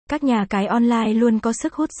Các nhà cái online luôn có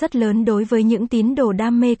sức hút rất lớn đối với những tín đồ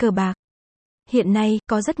đam mê cờ bạc. Hiện nay,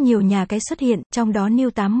 có rất nhiều nhà cái xuất hiện, trong đó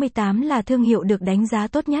new88 là thương hiệu được đánh giá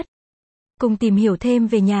tốt nhất. Cùng tìm hiểu thêm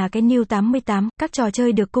về nhà cái new88, các trò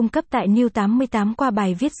chơi được cung cấp tại new88 qua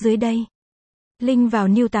bài viết dưới đây. Link vào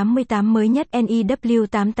new88 mới nhất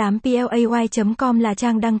new88play.com là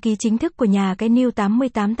trang đăng ký chính thức của nhà cái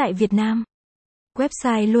new88 tại Việt Nam.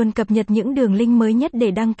 Website luôn cập nhật những đường link mới nhất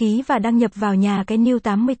để đăng ký và đăng nhập vào nhà cái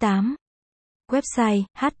new88. Website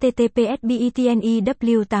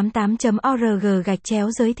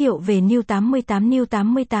https://new88.org giới thiệu về new88.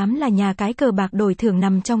 New88 là nhà cái cờ bạc đổi thưởng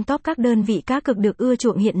nằm trong top các đơn vị cá cược được ưa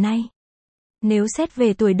chuộng hiện nay. Nếu xét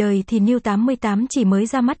về tuổi đời thì new88 chỉ mới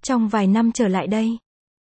ra mắt trong vài năm trở lại đây.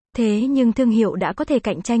 Thế nhưng thương hiệu đã có thể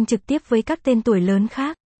cạnh tranh trực tiếp với các tên tuổi lớn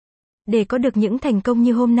khác. Để có được những thành công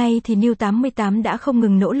như hôm nay thì new88 đã không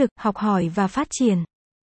ngừng nỗ lực, học hỏi và phát triển.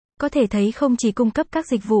 Có thể thấy không chỉ cung cấp các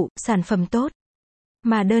dịch vụ, sản phẩm tốt,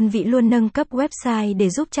 mà đơn vị luôn nâng cấp website để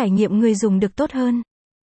giúp trải nghiệm người dùng được tốt hơn.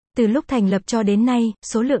 Từ lúc thành lập cho đến nay,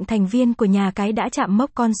 số lượng thành viên của nhà cái đã chạm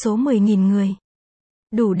mốc con số 10.000 người.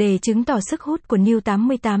 Đủ để chứng tỏ sức hút của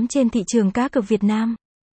new88 trên thị trường cá cược Việt Nam.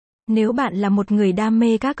 Nếu bạn là một người đam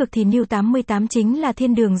mê cá cược thì new88 chính là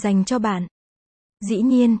thiên đường dành cho bạn. Dĩ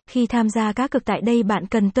nhiên, khi tham gia cá cược tại đây bạn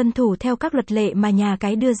cần tuân thủ theo các luật lệ mà nhà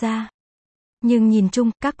cái đưa ra. Nhưng nhìn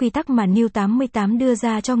chung, các quy tắc mà new88 đưa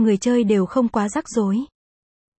ra cho người chơi đều không quá rắc rối.